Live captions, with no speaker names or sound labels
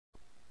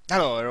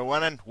Hello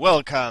everyone and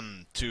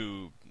welcome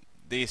to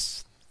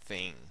this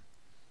thing.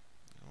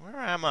 Where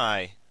am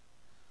I?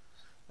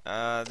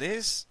 This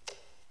is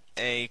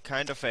a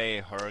kind of a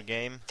horror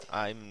game.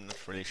 I'm not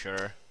really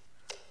sure.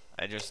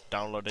 I just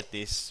downloaded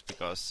this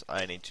because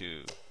I need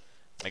to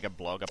make a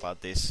blog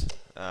about this.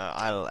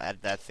 I'll add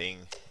that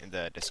thing in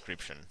the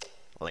description.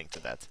 A link to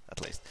that,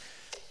 at least.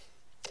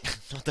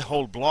 Not the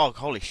whole blog,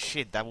 holy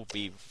shit, that would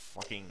be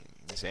fucking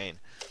insane.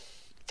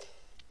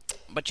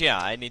 But yeah,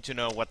 I need to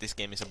know what this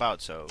game is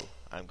about, so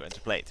I'm going to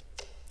play it.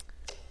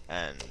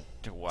 And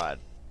what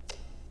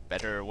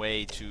better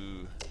way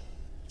to...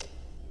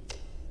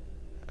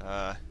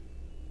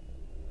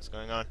 what's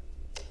going on?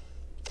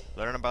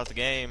 Learn about the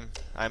game.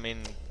 I mean,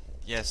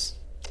 yes.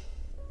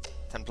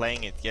 I'm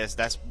playing it. Yes,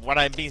 that's what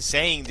I've been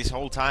saying this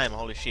whole time.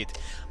 Holy shit.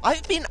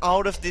 I've been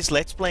out of this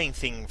Let's Playing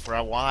thing for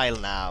a while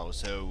now,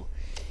 so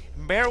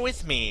bear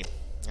with me.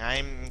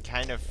 I'm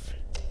kind of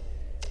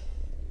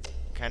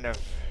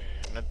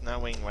not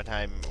knowing what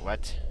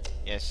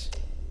yes.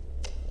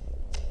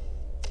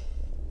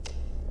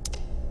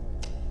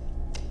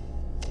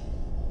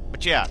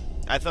 But yeah,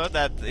 I thought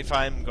that if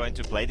I'm going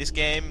to play this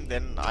game,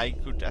 then I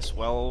could as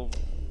well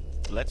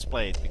let's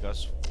play it,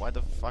 because why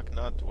the fuck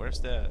not? Where's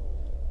the...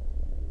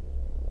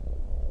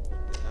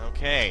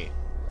 Okay.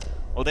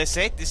 Well, they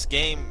said this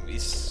game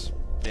is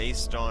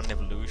based on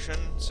evolution,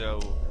 so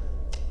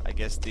I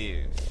guess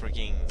the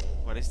freaking...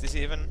 What is this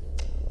even?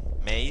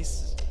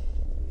 Maze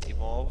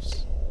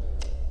evolves.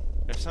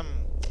 There's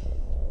some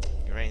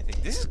grain thing.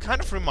 This is kind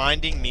of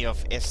reminding me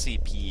of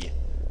SCP.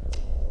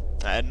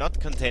 Not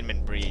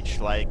Containment Breach,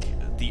 like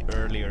the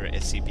earlier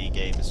SCP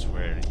games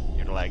where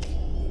you're like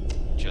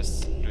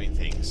just doing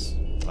things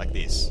like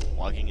this,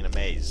 walking in a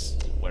maze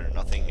where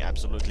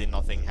absolutely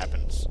nothing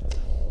happens.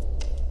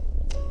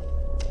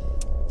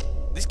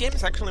 This game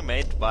is actually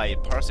made by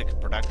Parsec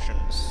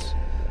Productions,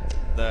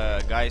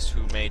 the guys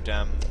who made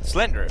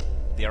Slender,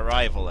 The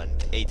Arrival, and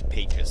 8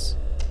 Pages.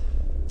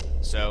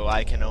 So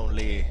I can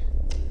only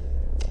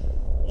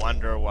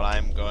wonder what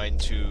I'm going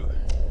to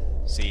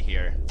see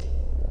here.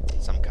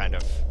 Some kind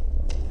of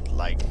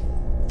like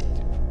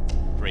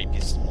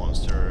rapist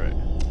monster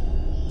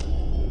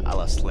a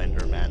la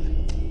Slender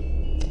Man.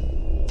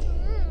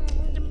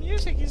 The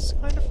music is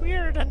kind of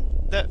weird, and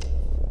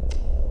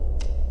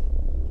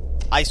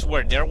I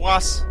swear there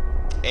was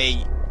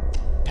a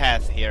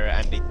path here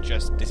and it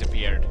just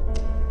disappeared.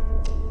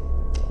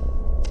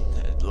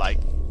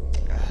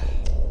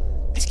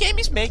 This game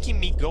is making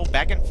me go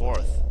back and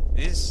forth.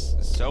 This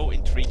is so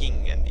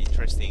intriguing and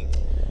interesting,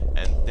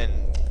 and then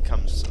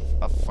comes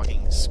a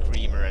fucking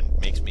screamer and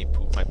makes me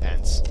poop my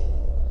pants.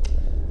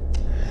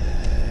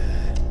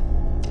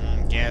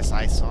 Yes,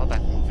 I saw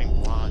that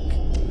moving block.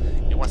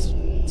 It was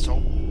so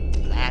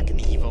black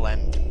and evil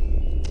and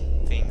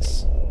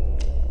things.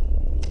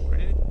 Where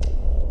did it...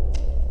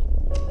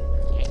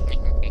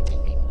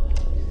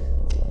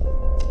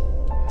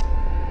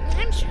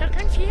 I'm so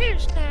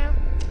confused now.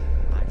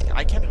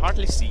 I can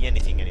hardly see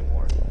anything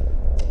anymore.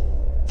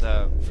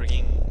 The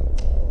freaking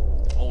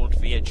old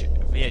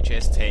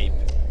VHS tape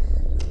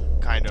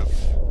kind of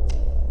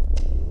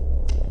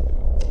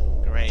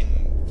grain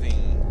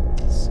thing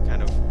is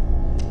kind of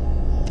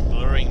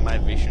blurring my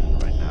vision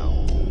right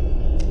now.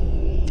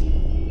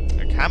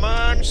 Come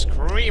on,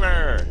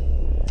 Screamer!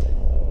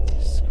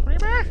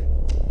 Screamer?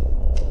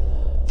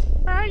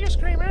 Where are you,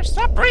 Screamer?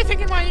 Stop breathing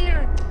in my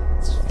ear!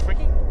 It's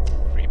freaking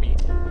creepy.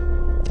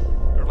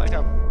 You're like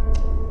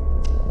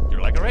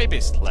a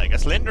rapist, like a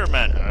Slender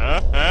Man.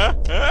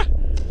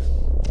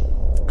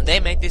 They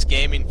made this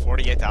game in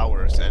 48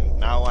 hours, and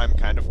now I'm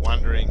kind of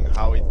wondering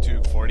how it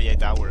took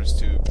 48 hours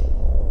to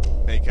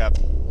make a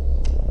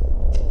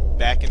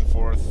back and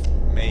forth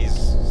maze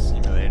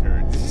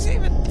simulator. This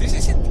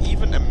isn't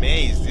even a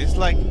maze. This is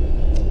like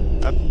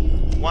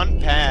one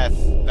path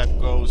that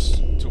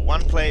goes to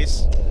one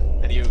place,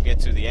 and you get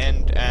to the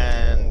end,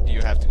 and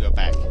you have to go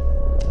back.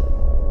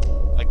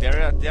 Like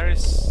there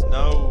is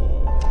no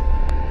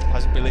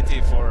possibility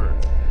for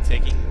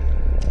taking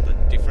the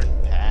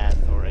different path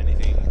or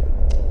anything.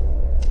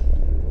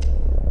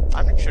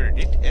 I'm not sure,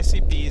 did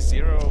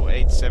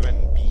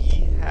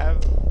SCP-087-B have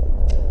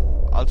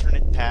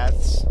alternate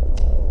paths?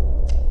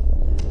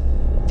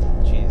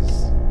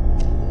 Jeez.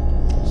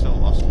 I'm so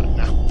lost right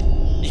now.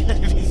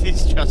 Even if it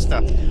is just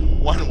a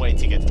one-way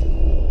ticket.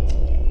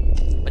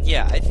 But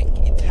yeah, I think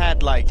it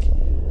had like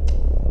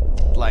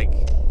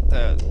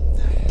the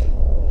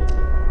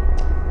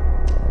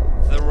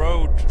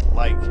road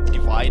like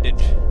divided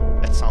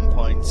at some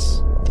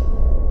points.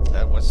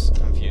 That was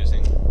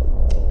confusing.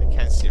 I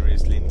can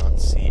seriously not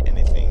see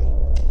anything.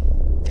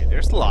 Okay,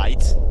 there's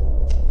light.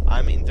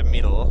 I'm in the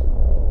middle.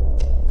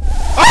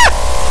 Ah!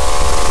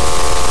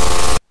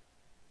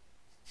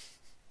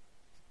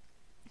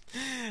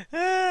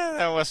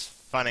 That was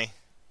funny.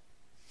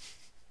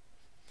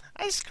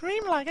 I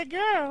scream like a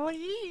girl.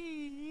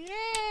 Yay!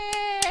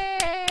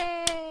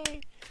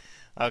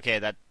 Okay,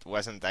 that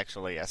wasn't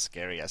actually as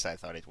scary as I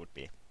thought it would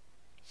be.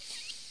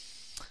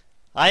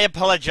 I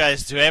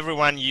apologize to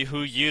everyone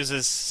who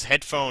uses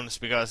headphones,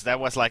 because that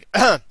was like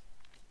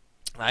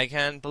I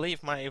can't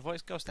believe my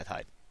voice goes that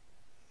high.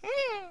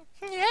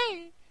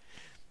 Yay!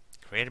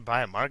 Created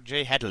by Mark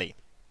J. Hadley.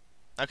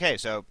 Okay,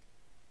 so...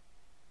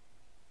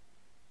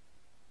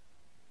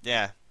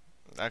 Yeah.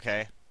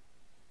 Okay.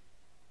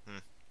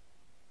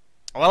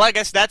 Well, I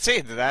guess that's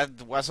it.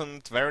 That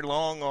wasn't very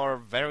long or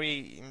very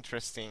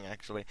interesting,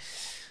 actually.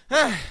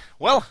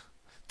 Well,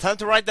 time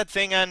to write that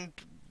thing, and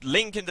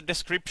link in the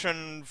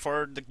description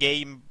for the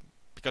game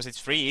because it's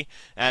free,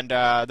 and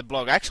the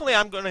blog. Actually,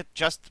 I'm gonna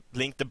just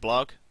link the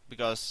blog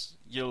because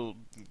you'll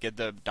get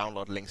the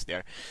download links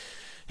there.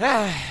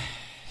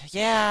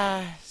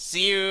 Yeah,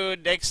 see you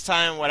next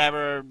time,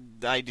 whatever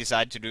I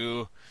decide to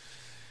do.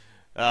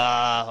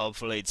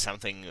 Hopefully it's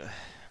something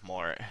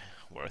more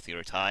worth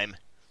your time.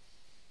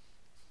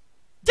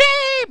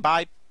 Yay!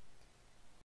 Bye!